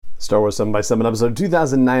Star Wars 7 by 7 episode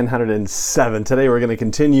 2907. Today we're going to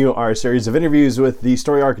continue our series of interviews with the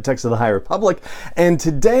story architects of the High Republic. And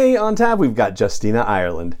today on tap we've got Justina,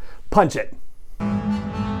 Ireland. Punch it!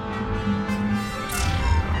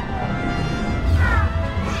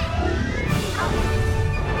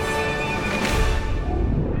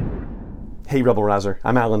 Hey Rebel Rouser,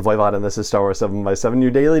 I'm Alan Voivod and this is Star Wars 7 by 7,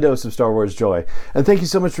 your daily dose of Star Wars joy. And thank you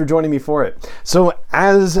so much for joining me for it. So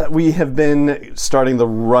as we have been starting the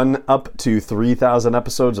run up to 3,000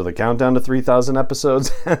 episodes, or the countdown to 3,000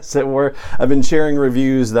 episodes, as it were, I've been sharing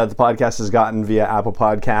reviews that the podcast has gotten via Apple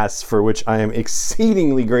Podcasts, for which I am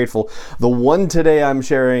exceedingly grateful. The one today I'm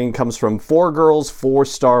sharing comes from 4 Girls, 4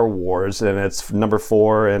 Star Wars, and it's number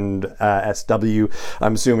 4 and SW.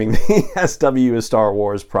 I'm assuming the SW is Star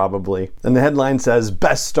Wars probably. And the headline says,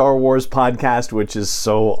 Best Star Wars Podcast, which is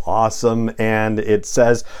so awesome. And it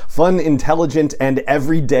says, fun, intelligent, and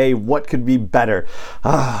everyday, what could be better?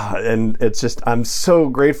 And it's just, I'm so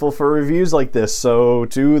grateful for reviews like this. So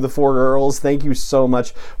to the 4 Girls, thank you so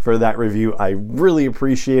much for that review. I really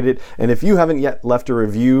appreciate it. And if you haven't yet left a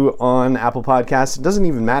review on Apple Podcasts, it doesn't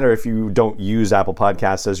even matter if you don't use Apple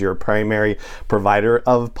Podcasts as your primary provider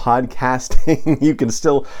of podcasting. You can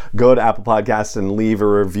still go to Apple Podcasts and leave a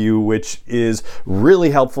review, which is really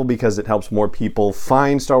helpful because it helps more people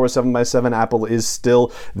find Star Wars 7 by 7. Apple is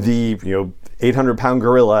still the 800-pound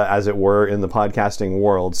gorilla, as it were, in the podcasting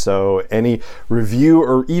world. So any review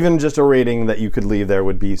or even just a rating that you could leave there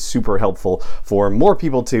would be super helpful for more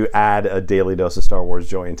people to add a daily dose of Star Wars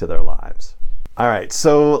joy into their lives. All right,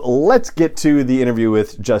 so let's get to the interview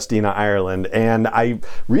with Justina, Ireland. And I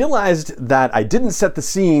realized that I didn't set the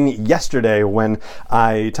scene yesterday when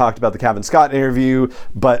I talked about the Cavan Scott interview,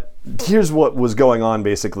 but here's what was going on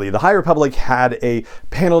basically. The High Republic had a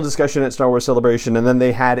panel discussion at Star Wars Celebration, and then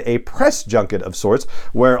they had a press junket of sorts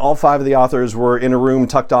where all 5 of the authors were in a room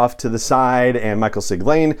tucked off to the side, and Michael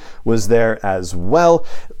Siglain was there as well.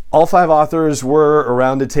 All 5 authors were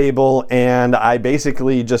around a table, and I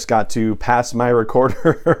basically just got to pass my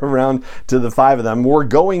recorder around to the 5 of them. We're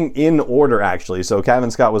going in order, actually. So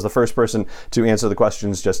Cavan Scott was the first person to answer the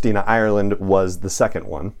questions. Justina, Ireland was the second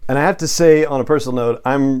one. And I have to say, on a personal note,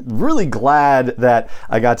 I'm really glad that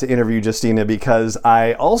I got to interview Justina, because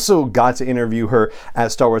I also got to interview her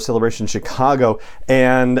at Star Wars Celebration Chicago.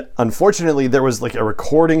 And unfortunately, there was like a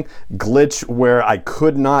recording glitch where I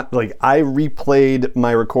could not, I replayed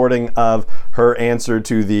my recording of her answer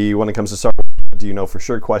to the when it comes to Star Wars, do you know for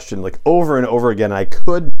sure question over and over again. I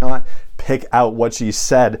could not pick out what she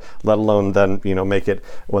said, let alone then make it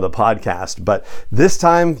with a podcast. But this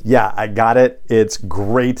time, yeah, I got it. It's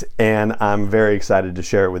great, and I'm very excited to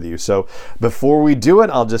share it with you. So before we do it,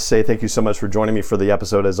 I'll just say thank you so much for joining me for the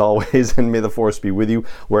episode as always, and may the Force be with you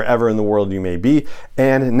wherever in the world you may be.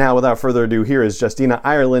 And now, without further ado, here is Justina,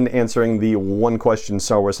 Ireland answering the one question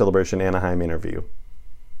Star Wars Celebration Anaheim interview.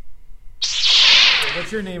 What's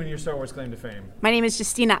your name and your Star Wars claim to fame? My name is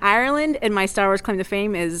Justina, Ireland, and my Star Wars claim to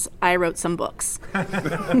fame is I wrote some books.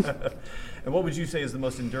 And what would you say is the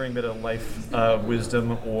most enduring bit of life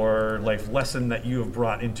wisdom or life lesson that you have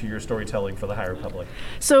brought into your storytelling for the High Republic?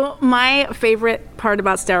 So my favorite part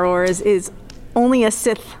about Star Wars is only a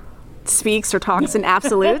Sith speaks or talks in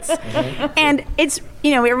absolutes. And it's,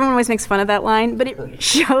 everyone always makes fun of that line, but it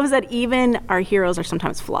shows that even our heroes are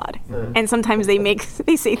sometimes flawed. And sometimes they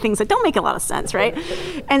say things that don't make a lot of sense, right?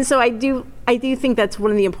 And so I do think that's one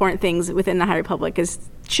of the important things within the High Republic, is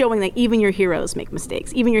showing that even your heroes make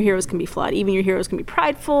mistakes. Even your heroes can be flawed. Even your heroes can be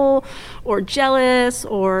prideful or jealous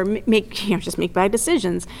or just make bad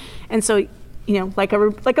decisions. And so like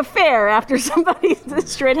a fair after somebody's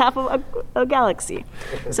destroyed half of a galaxy.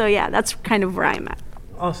 So yeah, that's kind of where I'm at.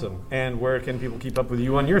 Awesome. And where can people keep up with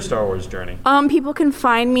you on your Star Wars journey? People can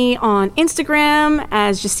find me on Instagram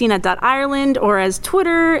as Justina.Ireland, or as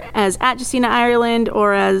Twitter as @JustinaIreland,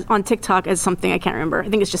 or as on TikTok as something I can't remember. I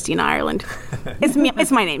think it's Justina Ireland.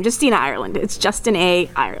 It's my name, Justina Ireland. It's Justin A.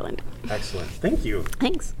 Ireland. Excellent. Thank you.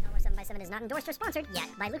 Thanks. 7 is not endorsed or sponsored yet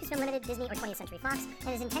by Lucasfilm Limited, Disney, or 20th Century Fox,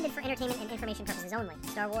 and is intended for entertainment and information purposes only.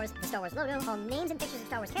 Star Wars, the Star Wars logo, all names and pictures of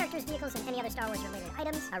Star Wars characters, vehicles, and any other Star Wars-related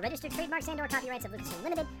items are registered trademarks and/or copyrights of Lucasfilm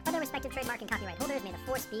Limited, or their respective trademark and copyright holders. May the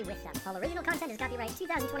Force be with them. All original content is copyright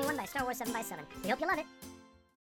 2021 by Star Wars 7 by 7. We hope you love it.